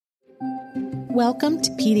Welcome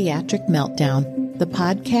to Pediatric Meltdown, the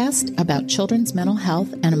podcast about children's mental health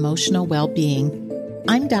and emotional well-being.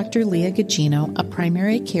 I'm Dr. Leah Gugino, a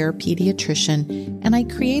primary care pediatrician, and I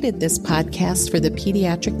created this podcast for the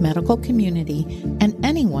pediatric medical community and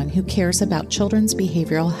anyone who cares about children's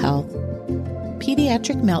behavioral health.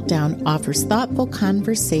 Pediatric Meltdown offers thoughtful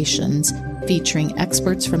conversations featuring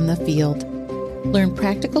experts from the field. Learn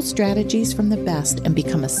practical strategies from the best and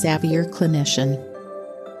become a savvier clinician.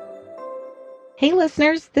 Hey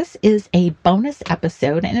listeners, this is a bonus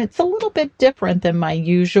episode and it's a little bit different than my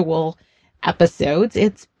usual episodes.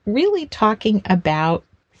 It's really talking about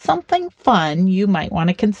something fun you might want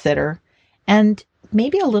to consider and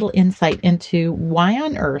maybe a little insight into why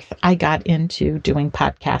on earth I got into doing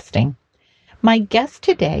podcasting. My guest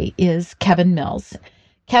today is Kevin Mills.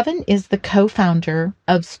 Kevin is the co-founder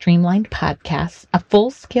of Streamlined Podcasts, a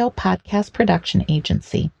full-scale podcast production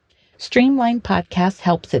agency. Streamlined Podcasts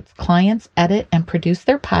helps its clients edit and produce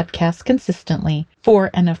their podcasts consistently for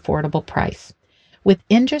an affordable price. With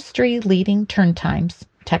industry-leading turn times,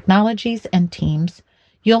 technologies, and teams,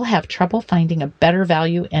 you'll have trouble finding a better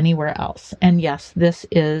value anywhere else. And yes, this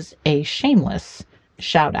is a shameless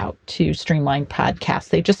shout out to Streamlined Podcasts.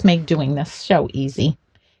 They just make doing this so easy.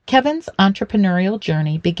 Kevin's entrepreneurial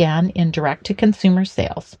journey began in direct-to-consumer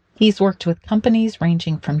sales. He's worked with companies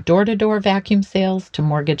ranging from door-to-door vacuum sales to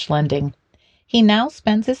mortgage lending. He now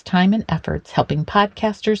spends his time and efforts helping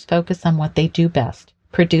podcasters focus on what they do best,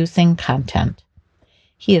 producing content.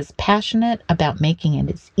 He is passionate about making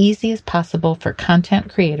it as easy as possible for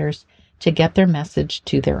content creators to get their message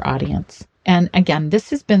to their audience. And again,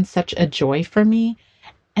 this has been such a joy for me,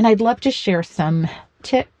 and I'd love to share some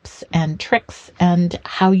tips and tricks and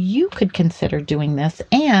how you could consider doing this.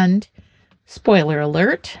 And spoiler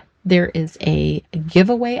alert, there is a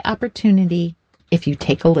giveaway opportunity if you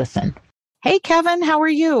take a listen. Hey, Kevin, how are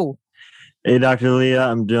you? Hey, Dr. Leah,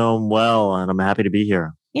 I'm doing well, and I'm happy to be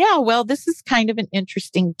here. Yeah, well, this is kind of an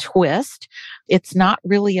interesting twist. It's not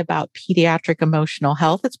really about pediatric emotional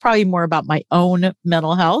health. It's probably more about my own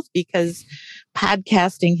mental health because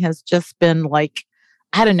podcasting has just been like,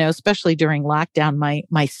 I don't know, especially during lockdown,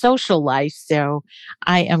 my social life. So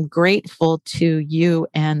I am grateful to you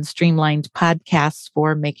and Streamlined Podcasts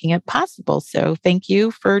for making it possible. So thank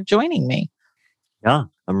you for joining me. Yeah,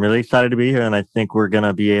 I'm really excited to be here. And I think we're going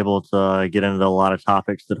to be able to get into a lot of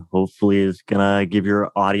topics that hopefully is going to give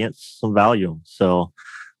your audience some value. So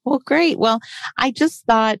well, great. Well, I just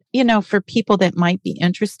thought, for people that might be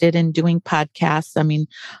interested in doing podcasts, I mean,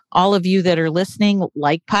 all of you that are listening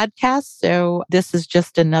like podcasts. So this is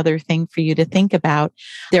just another thing for you to think about.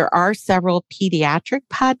 There are several pediatric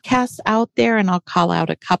podcasts out there, and I'll call out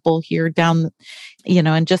a couple here down,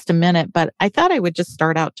 in just a minute. But I thought I would just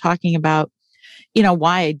start out talking about,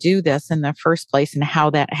 why I do this in the first place and how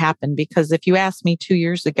that happened. Because if you asked me 3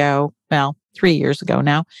 years ago now,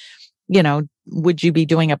 would you be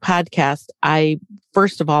doing a podcast? I,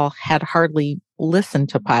 first of all, had hardly listened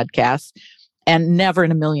to podcasts, and never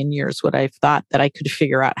in a million years would I have thought that I could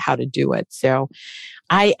figure out how to do it. So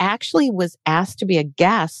I actually was asked to be a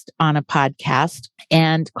guest on a podcast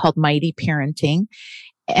and called Mighty Parenting,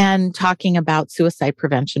 and talking about suicide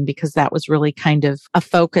prevention, because that was really kind of a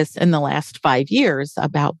focus in the last 5 years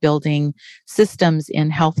about building systems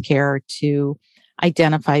in healthcare to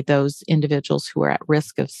identify those individuals who are at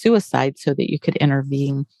risk of suicide so that you could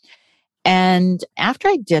intervene. And after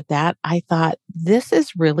I did that, I thought, this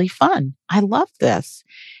is really fun. I love this.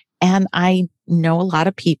 And I know a lot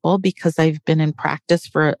of people because I've been in practice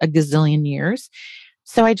for a gazillion years.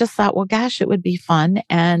 So I just thought, well, gosh, it would be fun.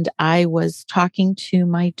 And I was talking to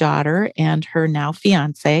my daughter and her now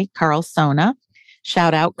fiance, Carl Sona.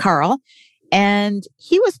 Shout out, Carl. And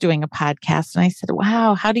he was doing a podcast, and I said,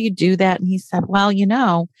 wow, how do you do that? And he said, well,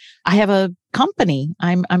 I have a company.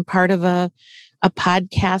 I'm part of a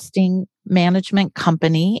podcasting management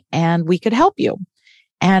company, and we could help you.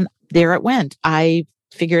 And there it went. I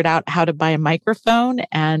figured out how to buy a microphone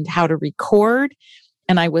and how to record.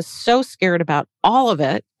 And I was so scared about all of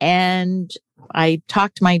it. And I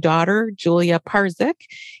talked my daughter, Julia Parzik,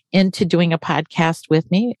 into doing a podcast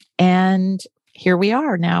with me. And here we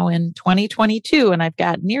are now in 2022, and I've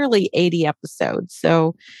got nearly 80 episodes.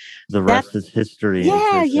 So the rest is history.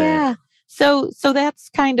 Yeah. So that's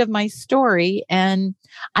kind of my story. And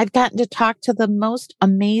I've gotten to talk to the most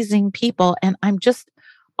amazing people. And I'm just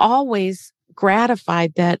always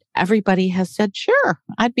gratified that everybody has said, sure,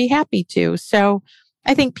 I'd be happy to. So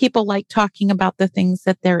I think people like talking about the things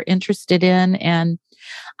that they're interested in. And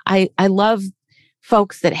I love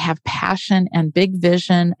folks that have passion and big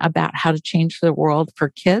vision about how to change the world for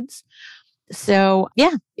kids. So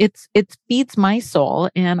yeah, it feeds my soul,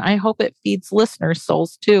 and I hope it feeds listeners'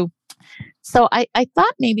 souls too. So I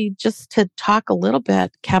thought maybe just to talk a little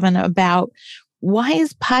bit, Kevin, about why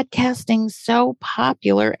is podcasting so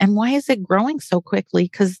popular and why is it growing so quickly?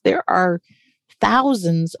 Because there are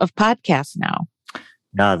thousands of podcasts now.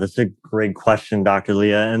 Yeah, that's a great question, Dr.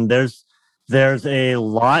 Leah. And there's a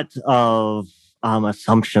lot of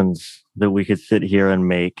assumptions that we could sit here and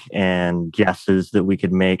make and guesses that we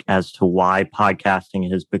could make as to why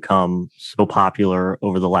podcasting has become so popular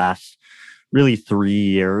over the last really 3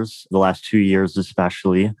 years, the last 2 years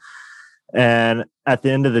especially. And at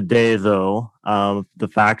the end of the day, though, the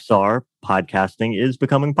facts are podcasting is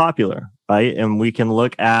becoming popular, right? And we can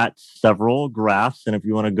look at several graphs. And if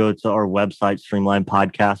you want to go to our website,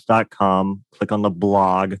 streamlinepodcast.com, click on the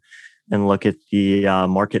blog and look at the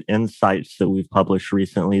market insights that we've published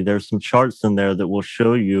recently, there's some charts in there that will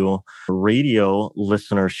show you radio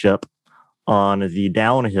listenership on the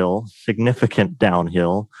downhill, significant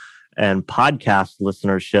downhill, and podcast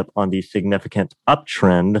listenership on the significant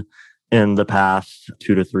uptrend in the past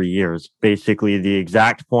 2 to 3 years. Basically, the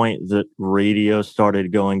exact point that radio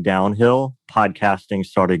started going downhill, podcasting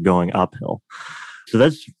started going uphill. So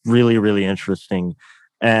that's really, really interesting.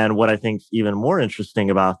 And what I think is even more interesting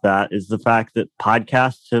about that is the fact that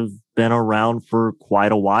podcasts have been around for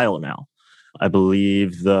quite a while now. I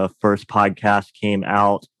believe the first podcast came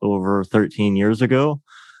out over 13 years ago.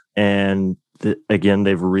 And again,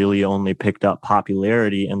 they've really only picked up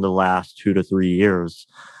popularity in the last 2 to 3 years.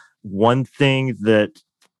 One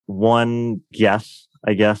guess,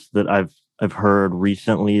 I guess, that I've heard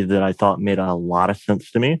recently that I thought made a lot of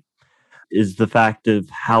sense to me is the fact of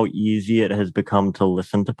how easy it has become to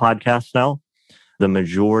listen to podcasts now. The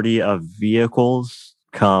majority of vehicles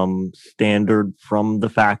come standard from the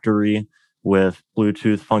factory with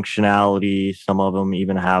Bluetooth functionality. Some of them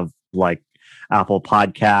even have like Apple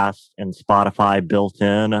Podcasts and Spotify built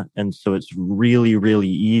in. And so it's really, really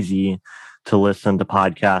easy to listen to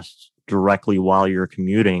podcasts directly while you're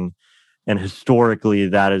commuting. And historically,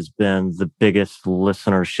 that has been the biggest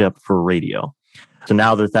listenership for radio. So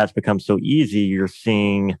now that that's become so easy, you're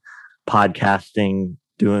seeing podcasting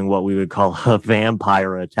doing what we would call a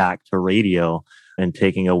vampire attack to radio and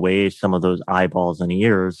taking away some of those eyeballs and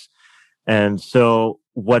ears. And so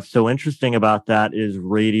what's so interesting about that is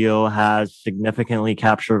radio has significantly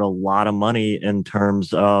captured a lot of money in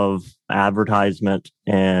terms of advertisement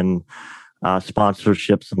and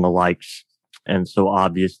sponsorships and the likes. And so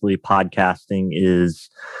obviously podcasting is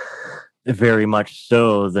very much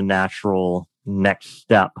so the natural next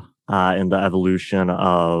step in the evolution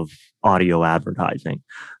of audio advertising.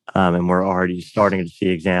 And we're already starting to see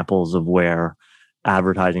examples of where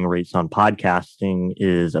advertising rates on podcasting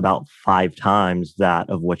is about 5 times that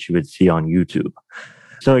of what you would see on YouTube.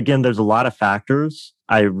 So again, there's a lot of factors.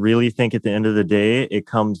 I really think at the end of the day, it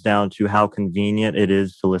comes down to how convenient it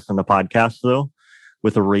is to listen to podcasts, though.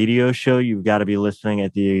 With a radio show, you've got to be listening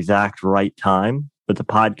at the exact right time. But the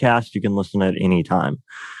podcast, you can listen at any time.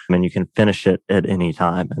 I mean, you can finish it at any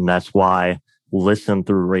time. And that's why listen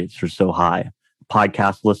through rates are so high.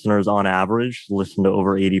 Podcast listeners on average listen to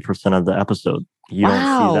over 80% of the episode. You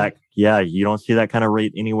don't see that. Yeah, you don't see that kind of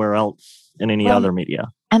rate anywhere else in any other media.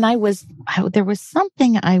 And there was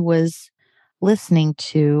something I was listening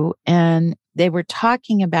to, and they were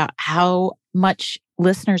talking about how much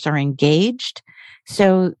listeners are engaged.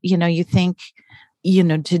 So, you think,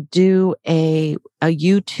 to do a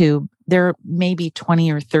YouTube, there may be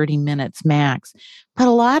 20 or 30 minutes max, but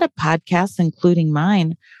a lot of podcasts, including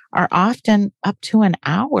mine, are often up to an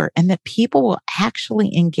hour, and that people will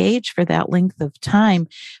actually engage for that length of time.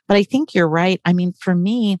 But I think you're right. I mean, for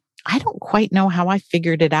me, I don't quite know how I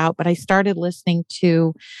figured it out, but I started listening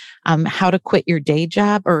to How to Quit Your Day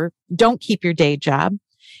Job or Don't Keep Your Day Job.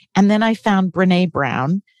 And then I found Brene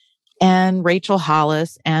Brown and Rachel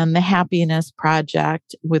Hollis and The Happiness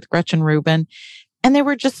Project with Gretchen Rubin. And they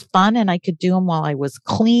were just fun, and I could do them while I was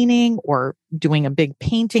cleaning or doing a big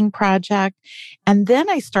painting project. And then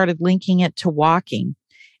I started linking it to walking.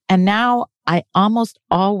 And now I almost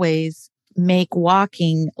always make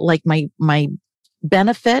walking like my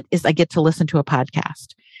benefit is I get to listen to a podcast.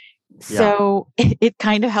 Yeah. So it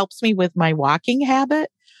kind of helps me with my walking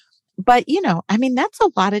habit. But, that's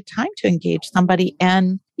a lot of time to engage somebody.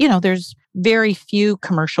 And, there's very few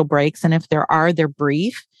commercial breaks. And if there are, they're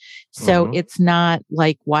brief. So it's not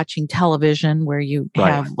like watching television where you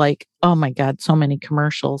have oh my God, so many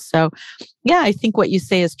commercials. So yeah, I think what you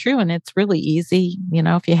say is true. And it's really easy.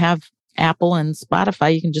 If you have Apple and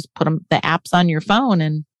Spotify, you can just put the apps on your phone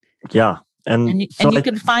and you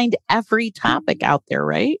can find every topic out there,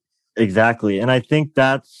 right? Exactly. And I think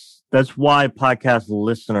that's That's why podcast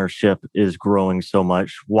listenership is growing so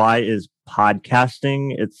much. Why is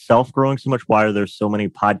podcasting itself growing so much? Why are there so many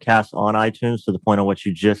podcasts on iTunes, to the point of what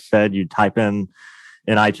you just said? You type in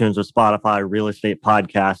iTunes or Spotify real estate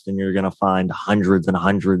podcast, and you're going to find hundreds and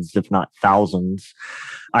hundreds, if not thousands.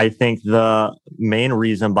 I think the main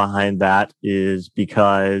reason behind that is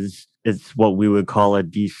because it's what we would call a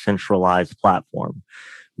decentralized platform,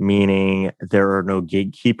 meaning there are no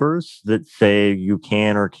gatekeepers that say you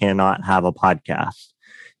can or cannot have a podcast.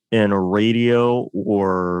 In radio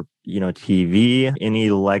or, TV, any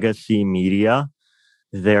legacy media,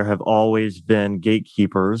 there have always been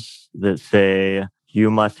gatekeepers that say you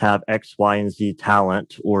must have X, Y, and Z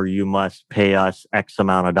talent, or you must pay us X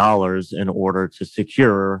amount of dollars in order to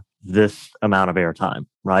secure this amount of airtime,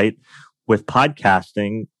 right? With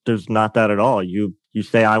podcasting, there's not that at all. You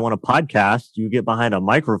say, I want a podcast, you get behind a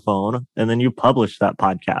microphone, and then you publish that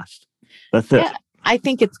podcast. That's it. Yeah, I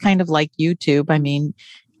think it's kind of like YouTube. I mean,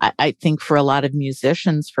 I think for a lot of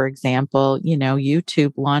musicians, for example,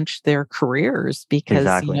 YouTube launched their careers because,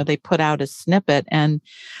 Exactly. They put out a snippet. And,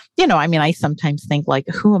 I sometimes think, like,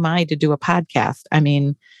 who am I to do a podcast? I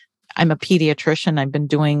mean, I'm a pediatrician. I've been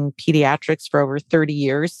doing pediatrics for over 30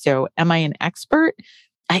 years. So am I an expert?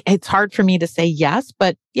 It's hard for me to say yes,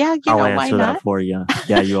 but yeah, I'll why answer not? that for you.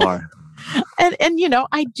 Yeah, you are. and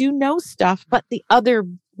I do know stuff, but the other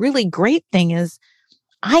really great thing is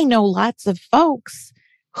I know lots of folks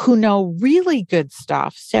who know really good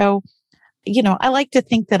stuff. So, I like to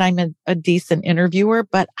think that I'm a decent interviewer,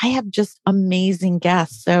 but I have just amazing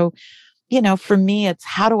guests. So, for me, it's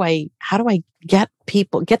how do I get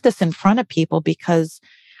this in front of people? Because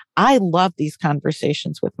I love these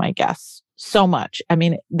conversations with my guests so much. I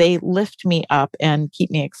mean, they lift me up and keep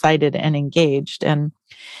me excited and engaged. And,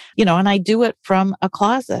 and I do it from a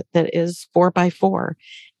closet that is 4x4.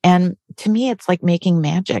 And to me, it's like making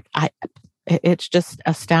magic. It just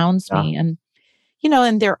astounds me. And,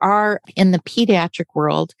 and there are in the pediatric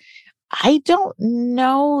world, I don't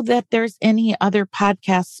know that there's any other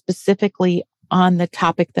podcasts specifically on the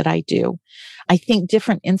topic that I do. I think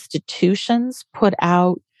different institutions put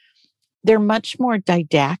out, they're much more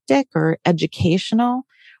didactic or educational,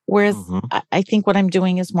 whereas I think what I'm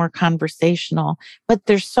doing is more conversational, but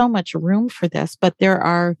there's so much room for this. But there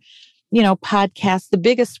are, podcasts. The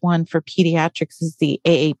biggest one for pediatrics is the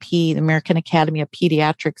AAP, the American Academy of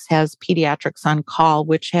Pediatrics, has Pediatrics on Call,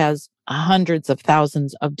 which has hundreds of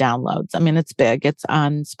thousands of downloads. I mean, it's big. It's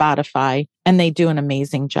on Spotify and they do an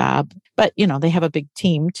amazing job, but they have a big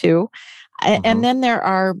team too. And then there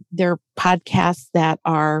are podcasts that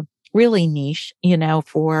are really niche,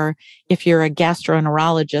 for if you're a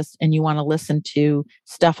gastroenterologist and you want to listen to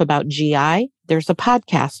stuff about GI, there's a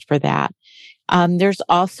podcast for that. There's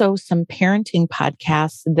also some parenting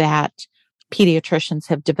podcasts that pediatricians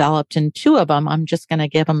have developed, and two of them, I'm just going to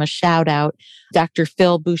give them a shout out. Dr.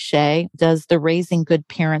 Phil Boucher does the Raising Good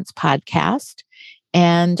Parents podcast.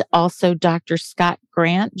 And also Dr. Scott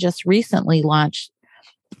Grant just recently launched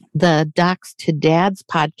the Docs to Dads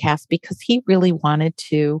podcast because he really wanted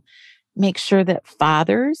to make sure that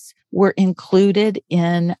fathers were included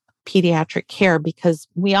in pediatric care, because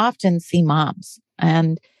we often see moms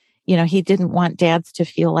and he didn't want dads to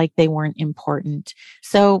feel like they weren't important.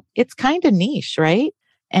 So it's kind of niche, right?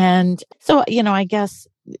 And so, I guess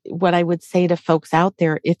what I would say to folks out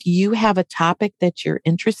there, if you have a topic that you're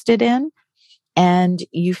interested in and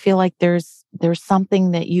you feel like there's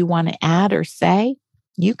something that you want to add or say,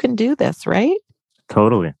 you can do this, right?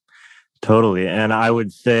 Totally. And I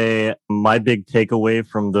would say my big takeaway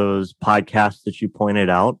from those podcasts that you pointed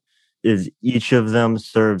out is each of them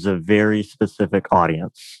serves a very specific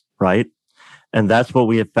audience, right? And that's what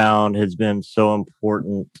we have found has been so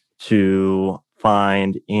important to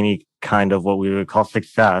find any kind of what we would call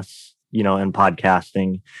success, in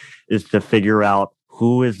podcasting, is to figure out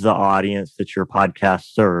who is the audience that your podcast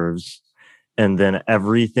serves. And then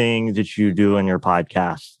everything that you do in your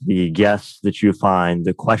podcast, the guests that you find,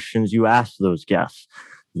 the questions you ask those guests,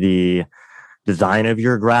 the design of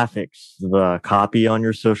your graphics, the copy on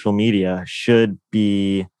your social media should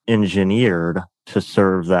be engineered to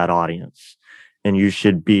serve that audience. And you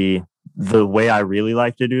should be, the way I really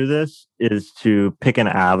like to do this is to pick an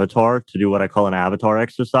avatar, to do what I call an avatar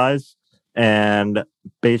exercise, and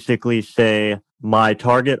basically say, my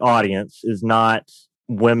target audience is not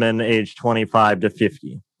women aged 25 to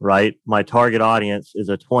 50, right? My target audience is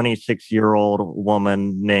a 26-year-old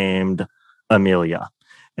woman named Amelia,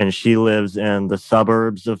 and she lives in the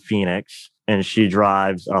suburbs of Phoenix, and she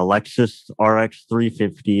drives a Lexus RX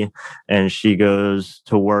 350, and she goes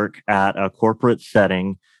to work at a corporate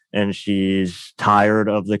setting, and she's tired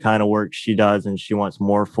of the kind of work she does and she wants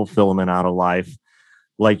more fulfillment out of life.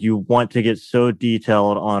 Like, you want to get so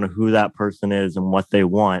detailed on who that person is and what they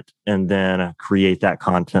want, and then create that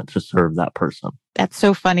content to serve that person. That's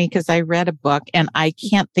so funny because I read a book and I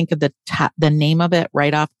can't think of the name of it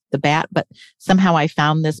right off the bat, but somehow I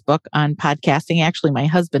found this book on podcasting. Actually, my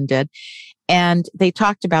husband did, and they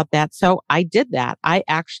talked about that. So I did that. I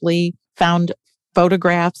actually found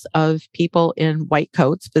photographs of people in white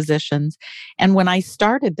coats, physicians. And when I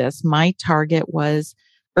started this, my target was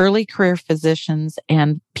early career physicians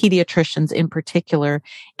and pediatricians in particular,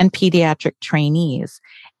 and pediatric trainees.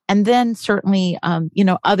 And then certainly,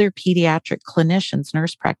 other pediatric clinicians,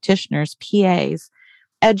 nurse practitioners, PAs,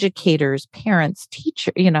 educators, parents,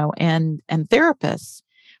 teachers, and therapists.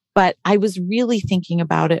 But I was really thinking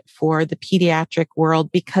about it for the pediatric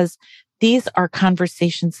world because these are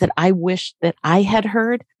conversations that I wish that I had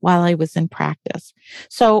heard while I was in practice.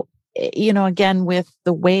 So, again, with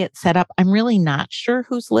the way it's set up, I'm really not sure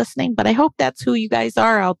who's listening, but I hope that's who you guys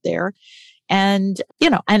are out there. And,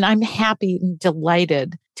 and I'm happy and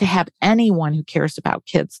delighted to have anyone who cares about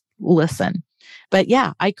kids listen. But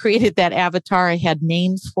yeah, I created that avatar. I had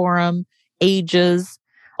names for them, ages,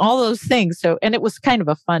 all those things. So, and it was kind of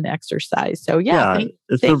a fun exercise. So yeah,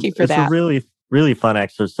 thank you for that. It's a really, really fun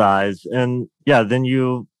exercise. And yeah, then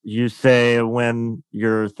you say, when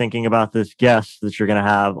you're thinking about this guest that you're going to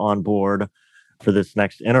have on board for this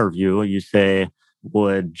next interview, you say,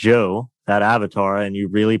 would Joe, that avatar, and you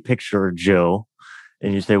really picture Joe,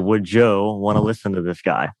 and you say, would Joe want to listen to this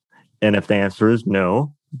guy? And if the answer is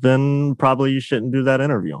no, then probably you shouldn't do that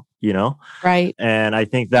interview, Right. And I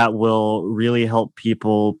think that will really help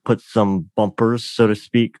people put some bumpers, so to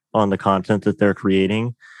speak, on the content that they're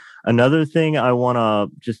creating. Another thing I want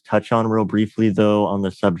to just touch on real briefly, though, on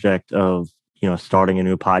the subject of, starting a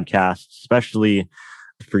new podcast, especially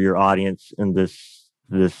for your audience in this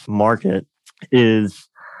market, is,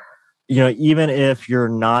 even if you're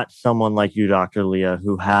not someone like you, Dr. Leah,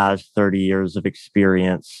 who has 30 years of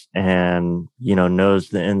experience and, knows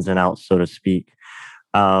the ins and outs, so to speak,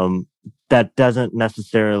 that doesn't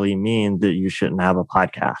necessarily mean that you shouldn't have a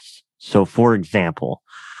podcast. So, for example,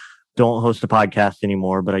 don't host a podcast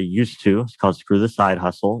anymore, but I used to. It's called Screw the Side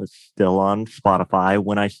Hustle. It's still on Spotify.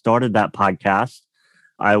 When I started that podcast,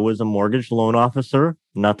 I was a mortgage loan officer,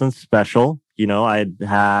 nothing special. I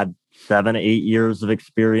had 7, 8 years of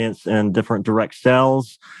experience in different direct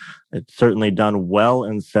sales. I'd certainly done well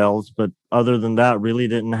in sales, but other than that, really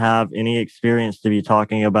didn't have any experience to be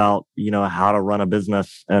talking about, how to run a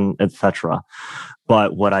business and etc.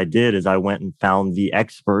 But what I did is I went and found the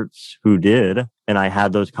experts who did, and I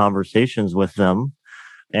had those conversations with them.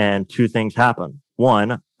 And two things happened.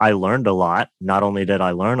 One, I learned a lot. Not only did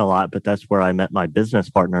I learn a lot, but that's where I met my business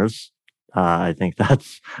partners. I think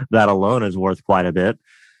that alone is worth quite a bit.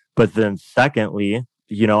 But then secondly,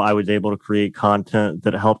 I was able to create content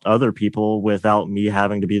that helped other people without me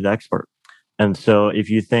having to be the expert. And so if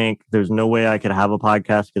you think there's no way I could have a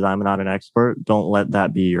podcast because I'm not an expert, don't let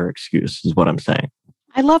that be your excuse, is what I'm saying.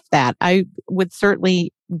 I love that. I would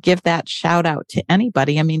certainly give that shout out to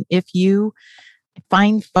anybody. I mean, if you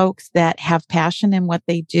find folks that have passion in what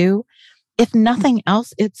they do, if nothing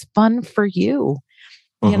else, it's fun for you,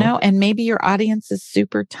 and maybe your audience is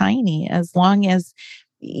super tiny, as long as,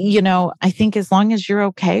 I think as long as you're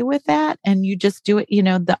okay with that and you just do it,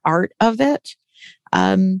 the art of it.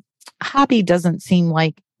 Hobby doesn't seem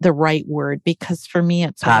like the right word, because for me,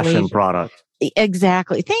 it's passion product.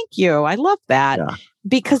 Exactly. Thank you. I love that. Yeah.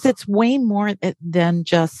 Because it's way more than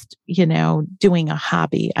just, doing a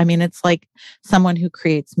hobby. I mean, it's like someone who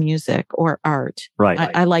creates music or art. Right.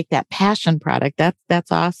 I like that passion product.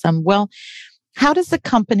 That's awesome. Well, how does a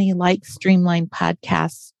company like Streamline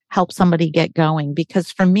Podcasts help somebody get going?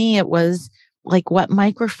 Because for me, it was like, what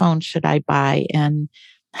microphone should I buy? And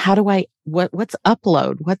how do what's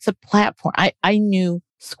upload? What's a platform? I knew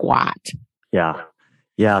squat. Yeah.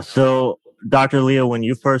 Yeah. So Dr. Leah, when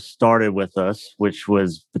you first started with us, which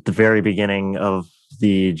was at the very beginning of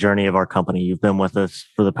the journey of our company, you've been with us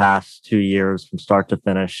for the past 2 years from start to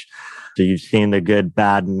finish. So you've seen the good,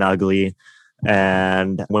 bad, and ugly.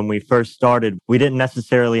 And when we first started, we didn't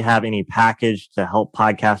necessarily have any package to help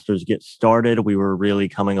podcasters get started. We were really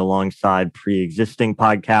coming alongside pre-existing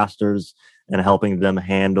podcasters and helping them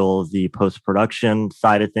handle the post-production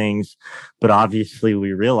side of things. But obviously,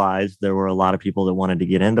 we realized there were a lot of people that wanted to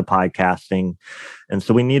get into podcasting. And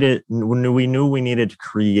so we knew we needed to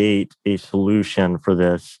create a solution for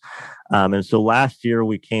this. And so last year,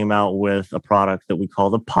 we came out with a product that we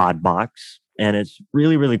call the Podbox. And it's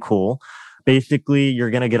really, really cool. Basically, you're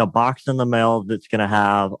going to get a box in the mail that's going to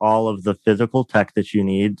have all of the physical tech that you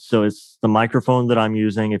need. So it's the microphone that I'm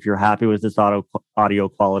using. If you're happy with this audio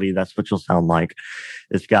quality, that's what you'll sound like.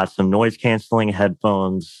 It's got some noise canceling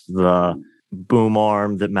headphones, the boom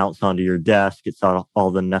arm that mounts onto your desk. It's got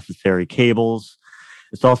all the necessary cables.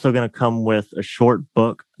 It's also going to come with a short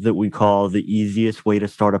book that we call The Easiest Way to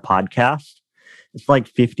Start a Podcast. It's like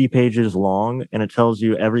 50 pages long, and it tells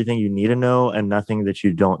you everything you need to know and nothing that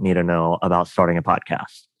you don't need to know about starting a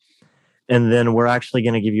podcast. And then we're actually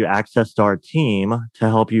going to give you access to our team to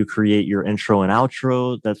help you create your intro and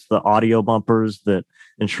outro. That's the audio bumpers that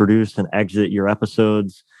introduce and exit your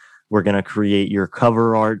episodes. We're going to create your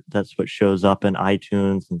cover art. That's what shows up in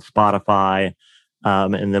iTunes and Spotify.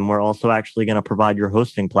 And then we're also actually going to provide your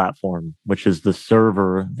hosting platform, which is the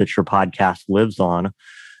server that your podcast lives on,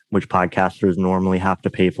 which podcasters normally have to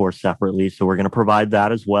pay for separately. So we're going to provide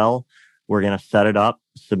that as well. We're going to set it up,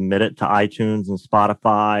 submit it to iTunes and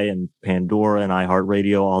Spotify and Pandora and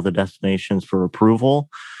iHeartRadio, all the destinations for approval.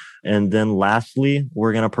 And then lastly,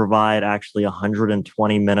 we're going to provide actually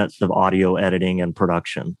 120 minutes of audio editing and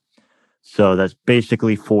production. So that's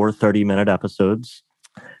basically 4 30-minute episodes.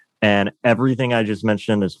 And everything I just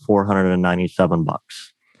mentioned is $497.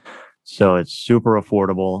 So it's super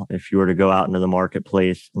affordable. If you were to go out into the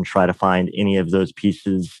marketplace and try to find any of those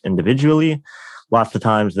pieces individually, lots of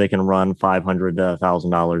times they can run $500 to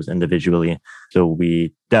 $1,000 individually. So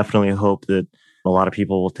we definitely hope that a lot of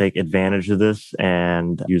people will take advantage of this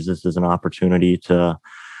and use this as an opportunity to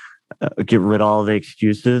get rid of all the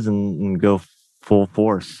excuses and go full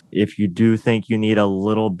force. If you do think you need a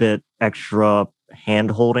little bit extra hand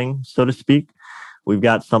holding, so to speak, we've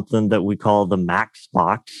got something that we call the Max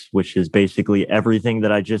Box, which is basically everything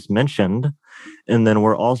that I just mentioned. And then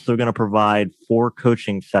we're also going to provide 4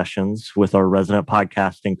 coaching sessions with our resident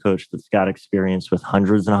podcasting coach that's got experience with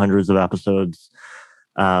hundreds and hundreds of episodes.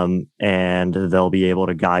 And they'll be able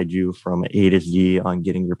to guide you from A to Z on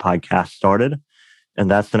getting your podcast started. And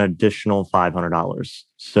that's an additional $500.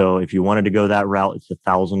 So if you wanted to go that route, it's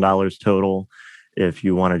 $1,000 total. If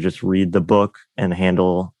you want to just read the book and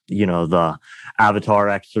handle, the avatar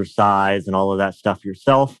exercise and all of that stuff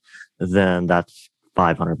yourself, then that's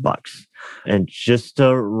 $500. And just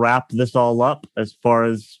to wrap this all up, as far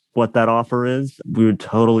as what that offer is, we would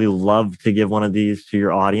totally love to give one of these to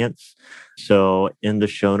your audience. So in the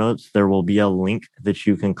show notes, there will be a link that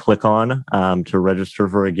you can click on to register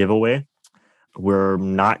for a giveaway. We're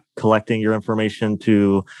not collecting your information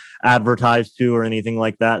to advertise to or anything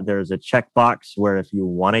like that. There's a checkbox where if you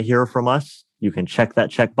want to hear from us, you can check that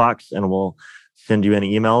checkbox and we'll send you an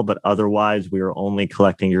email. But otherwise, we are only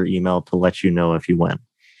collecting your email to let you know if you win.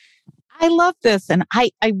 I love this. And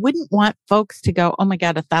I wouldn't want folks to go, oh my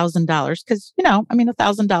God, $1,000. Because,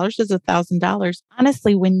 $1,000 is $1,000.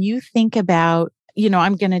 Honestly, when you think about,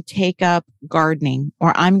 I'm going to take up gardening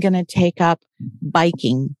or I'm going to take up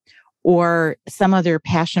biking or some other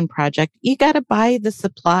passion project, you got to buy the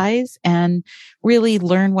supplies and really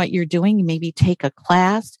learn what you're doing. Maybe take a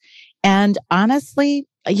class. And honestly,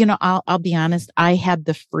 I'll be honest, I had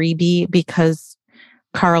the freebie because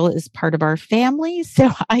Carl is part of our family. So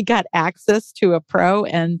I got access to a pro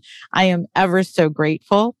and I am ever so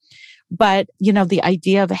grateful. But, the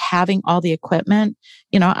idea of having all the equipment,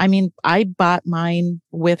 I bought mine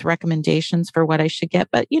with recommendations for what I should get.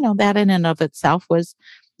 But, that in and of itself was,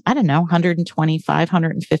 I don't know, $125,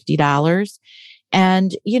 $150.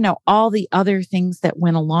 And, all the other things that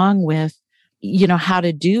went along with, how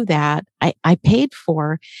to do that, I paid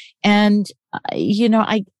for. And,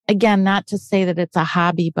 again, not to say that it's a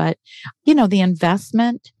hobby, but, the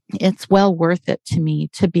investment, it's well worth it to me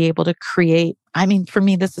to be able to create. For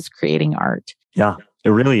me, this is creating art. Yeah, it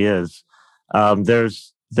really is.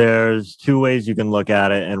 There's 2 ways you can look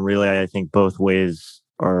at it. And really, I think both ways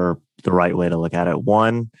are the right way to look at it.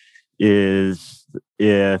 One is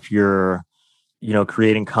if you're,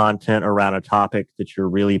 creating content around a topic that you're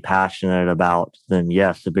really passionate about, then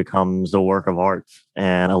yes, it becomes a work of art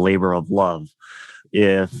and a labor of love.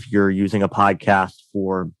 If you're using a podcast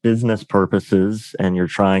for business purposes and you're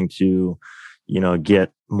trying to,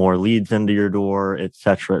 get more leads into your door, et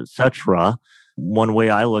cetera, one way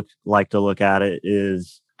I like to look at it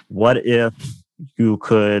is, what if you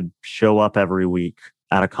could show up every week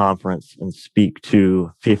at a conference and speak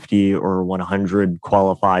to 50 or 100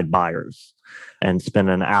 qualified buyers and spend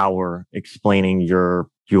an hour explaining your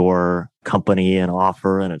company and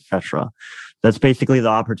offer and et cetera. That's basically the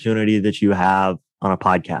opportunity that you have on a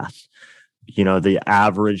podcast. The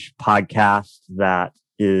average podcast that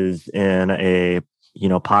is in a,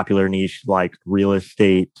 popular niche like real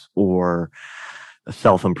estate or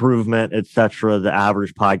self-improvement, etc., the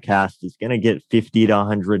average podcast is going to get 50 to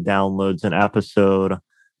 100 downloads an episode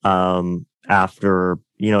after,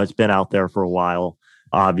 it's been out there for a while.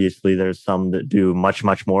 Obviously, there's some that do much,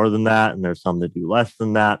 much more than that, and there's some that do less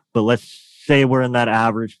than that. But let's say we're in that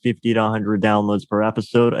average 50 to 100 downloads per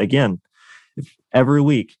episode. Again, if every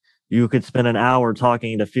week you could spend an hour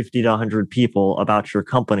talking to 50 to 100 people about your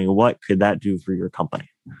company, what could that do for your company?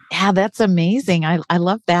 Yeah, that's amazing. I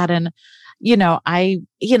love that. And,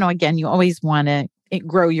 again, you always want to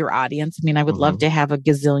grow your audience. I mean, I would love to have a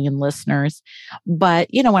gazillion listeners, but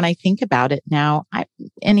when I think about it now,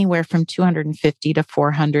 anywhere from 250 to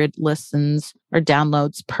 400 listens or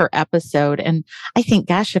downloads per episode. And I think,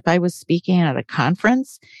 gosh, if I was speaking at a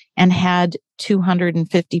conference and had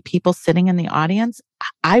 250 people sitting in the audience,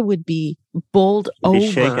 I would be bowled over.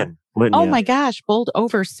 Shaken, oh my gosh, bowled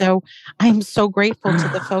over. So I'm so grateful to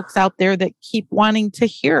the folks out there that keep wanting to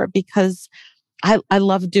hear it, because I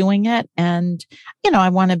love doing it. And, I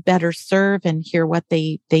want to better serve and hear what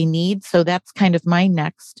they need. So that's kind of my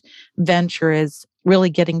next venture, is really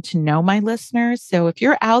getting to know my listeners. So if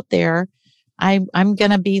you're out there, I'm going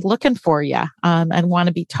to be looking for you and want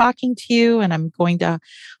to be talking to you. And I'm going to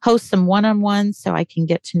host some one-on-ones so I can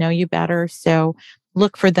get to know you better. So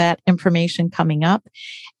look for that information coming up.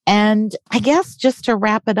 And I guess just to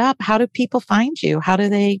wrap it up, how do people find you? How do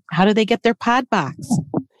they get their Podbox?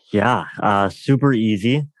 Yeah, super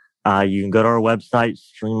easy. You can go to our website,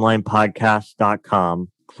 streamlinepodcast.com,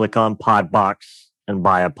 click on Podbox and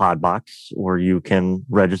buy a Podbox, or you can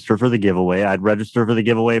register for the giveaway. I'd register for the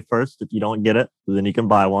giveaway first. If you don't get it, then you can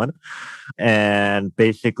buy one. And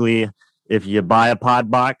basically, if you buy a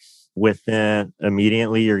Podbox,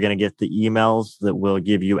 immediately you're going to get the emails that will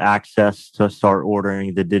give you access to start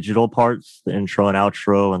ordering the digital parts, the intro and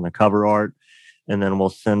outro and the cover art. And then we'll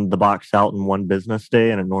send the box out in 1 business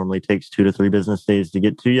day. And it normally takes 2 to 3 business days to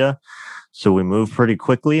get to you. So we move pretty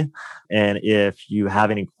quickly. And if you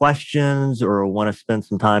have any questions or want to spend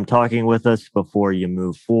some time talking with us before you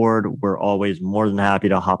move forward, we're always more than happy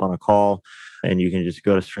to hop on a call. And you can just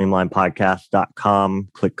go to streamlinepodcast.com,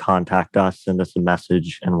 click contact us, send us a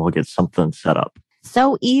message, and we'll get something set up.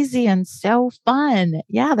 So easy and so fun.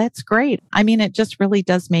 Yeah, that's great. I mean, it just really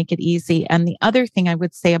does make it easy. And the other thing I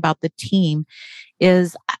would say about the team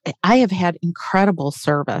is I have had incredible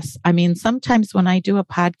service. I mean, sometimes when I do a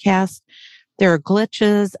podcast, there are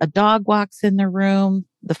glitches, a dog walks in the room,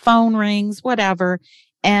 the phone rings, whatever.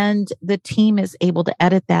 And the team is able to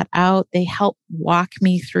edit that out. They help walk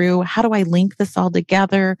me through, how do I link this all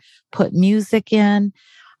together, put music in,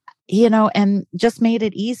 and just made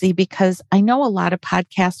it easy, because I know a lot of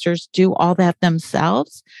podcasters do all that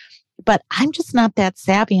themselves, but I'm just not that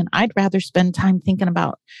savvy. And I'd rather spend time thinking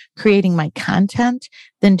about creating my content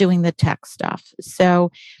than doing the tech stuff.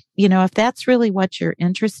 So, if that's really what you're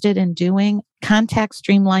interested in doing, contact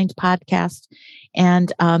Streamlined Podcast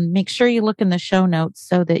and make sure you look in the show notes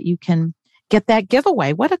so that you can get that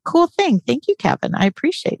giveaway. What a cool thing. Thank you, Kevin. I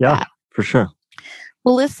appreciate that. Yeah, for sure.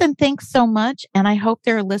 Well, listen, thanks so much. And I hope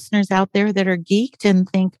there are listeners out there that are geeked and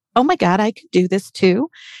think, oh my God, I could do this too.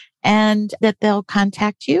 And that they'll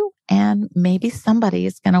contact you, and maybe somebody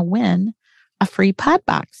is going to win a free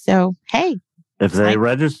Podbox. So, hey. If they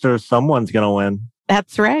register, someone's going to win.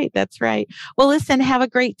 That's right. That's right. Well, listen, have a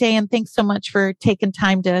great day. And thanks so much for taking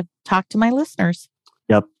time to talk to my listeners.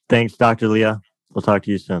 Yep. Thanks, Dr. Leah. We'll talk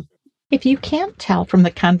to you soon. If you can't tell from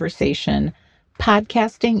the conversation,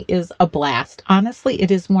 podcasting is a blast. Honestly,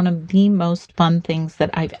 it is one of the most fun things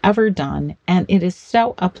that I've ever done. And it is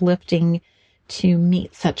so uplifting to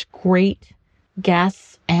meet such great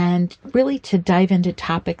guests and really to dive into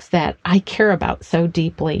topics that I care about so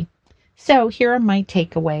deeply. So here are my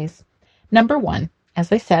takeaways. Number 1,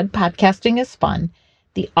 as I said, podcasting is fun.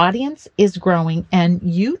 The audience is growing, and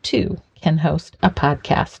you too can host a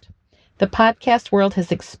podcast. The podcast world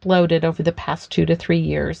has exploded over the past 2 to 3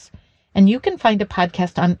 years. And you can find a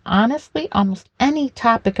podcast on honestly almost any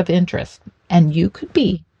topic of interest, and you could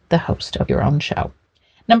be the host of your own show.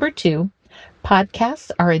 Number 2,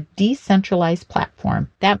 podcasts are a decentralized platform.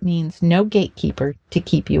 That means no gatekeeper to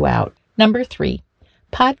keep you out. Number 3,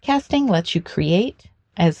 podcasting lets you create,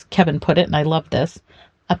 as Kevin put it, and I love this,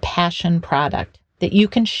 a passion product that you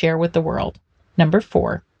can share with the world. Number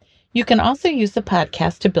 4, you can also use the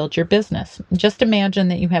podcast to build your business. Just imagine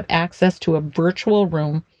that you have access to a virtual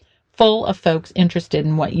room full of folks interested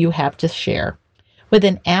in what you have to share. With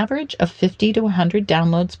an average of 50 to 100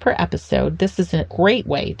 downloads per episode, this is a great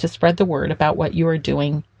way to spread the word about what you are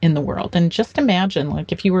doing in the world. And just imagine,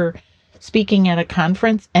 like, if you were speaking at a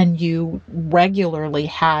conference and you regularly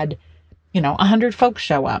had 100 folks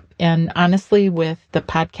show up. And honestly, with the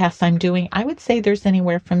podcast I'm doing, I would say there's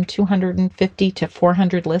anywhere from 250 to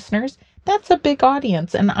 400 listeners. That's a big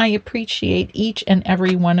audience, and I appreciate each and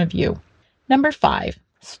every one of you. Number 5,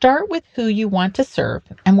 start with who you want to serve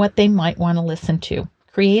and what they might want to listen to.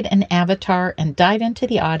 Create an avatar and dive into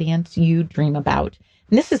the audience you dream about.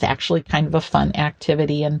 And this is actually kind of a fun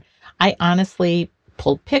activity. And I honestly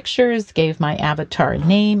pulled pictures, gave my avatar a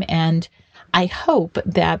name, and I hope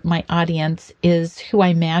that my audience is who I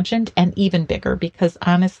imagined and even bigger, because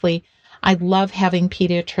honestly, I love having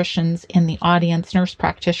pediatricians in the audience, nurse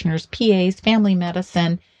practitioners, PAs, family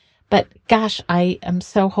medicine. But gosh, I am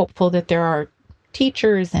so hopeful that there are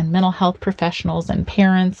teachers and mental health professionals and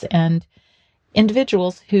parents and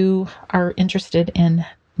individuals who are interested in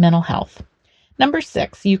mental health. Number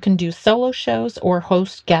 6, you can do solo shows or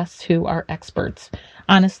host guests who are experts.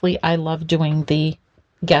 Honestly, I love doing the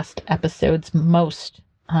guest episodes most.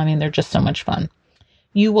 They're just so much fun.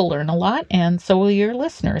 You will learn a lot, and so will your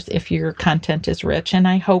listeners if your content is rich. And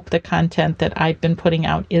I hope the content that I've been putting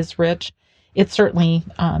out is rich. It certainly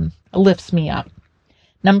lifts me up.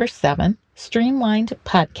 Number 7, streamlined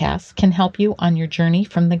podcasts can help you on your journey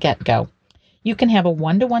from the get-go. You can have a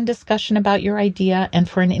one-to-one discussion about your idea, and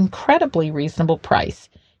for an incredibly reasonable price,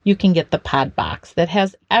 you can get the Pod Box that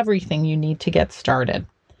has everything you need to get started.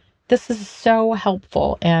 This is so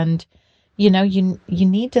helpful, and you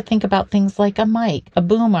need to think about things like a mic, a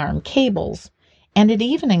boom arm, cables, and it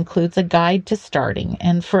even includes a guide to starting.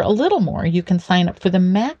 And for a little more, you can sign up for the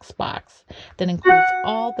Max Box that includes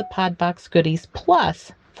all the Pod Box goodies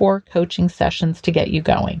plus 4 coaching sessions to get you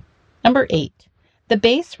going. Number 8. The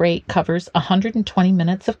base rate covers 120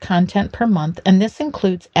 minutes of content per month, and this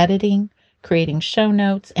includes editing, creating show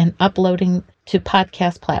notes, and uploading to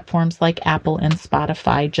podcast platforms like Apple and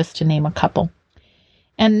Spotify, just to name a couple.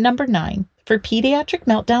 And number 9, for Pediatric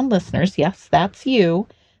Meltdown listeners, yes, that's you,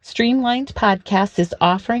 Streamlined Podcast is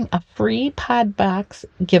offering a free Podbox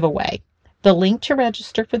giveaway. The link to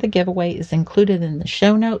register for the giveaway is included in the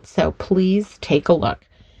show notes, so please take a look.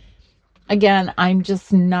 Again, I'm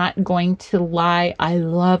just not going to lie. I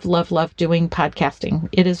love, love, love doing podcasting.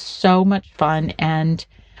 It is so much fun, and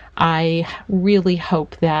I really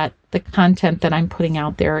hope that the content that I'm putting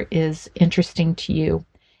out there is interesting to you.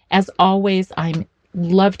 As always, I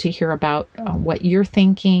love to hear about what you're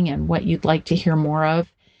thinking and what you'd like to hear more of.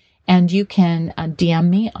 And you can DM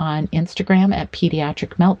me on Instagram at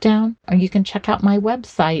Pediatric Meltdown, or you can check out my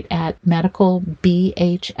website at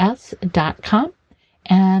medicalbhs.com.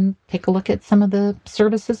 and take a look at some of the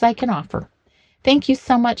services I can offer. Thank you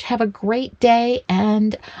so much. Have a great day,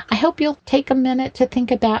 and I hope you'll take a minute to think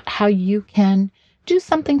about how you can do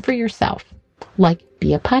something for yourself, like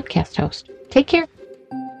be a podcast host. Take care.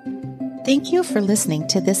 Thank you for listening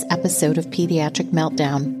to this episode of Pediatric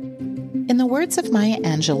Meltdown. In the words of Maya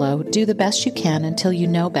Angelou, do the best you can until you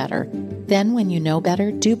know better. Then when you know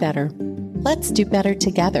better, do better. Let's do better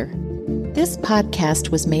together. This podcast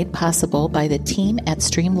was made possible by the team at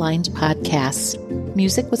Streamlined Podcasts.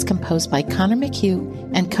 Music was composed by Connor McHugh,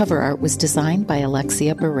 and cover art was designed by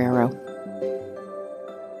Alexia Barrero.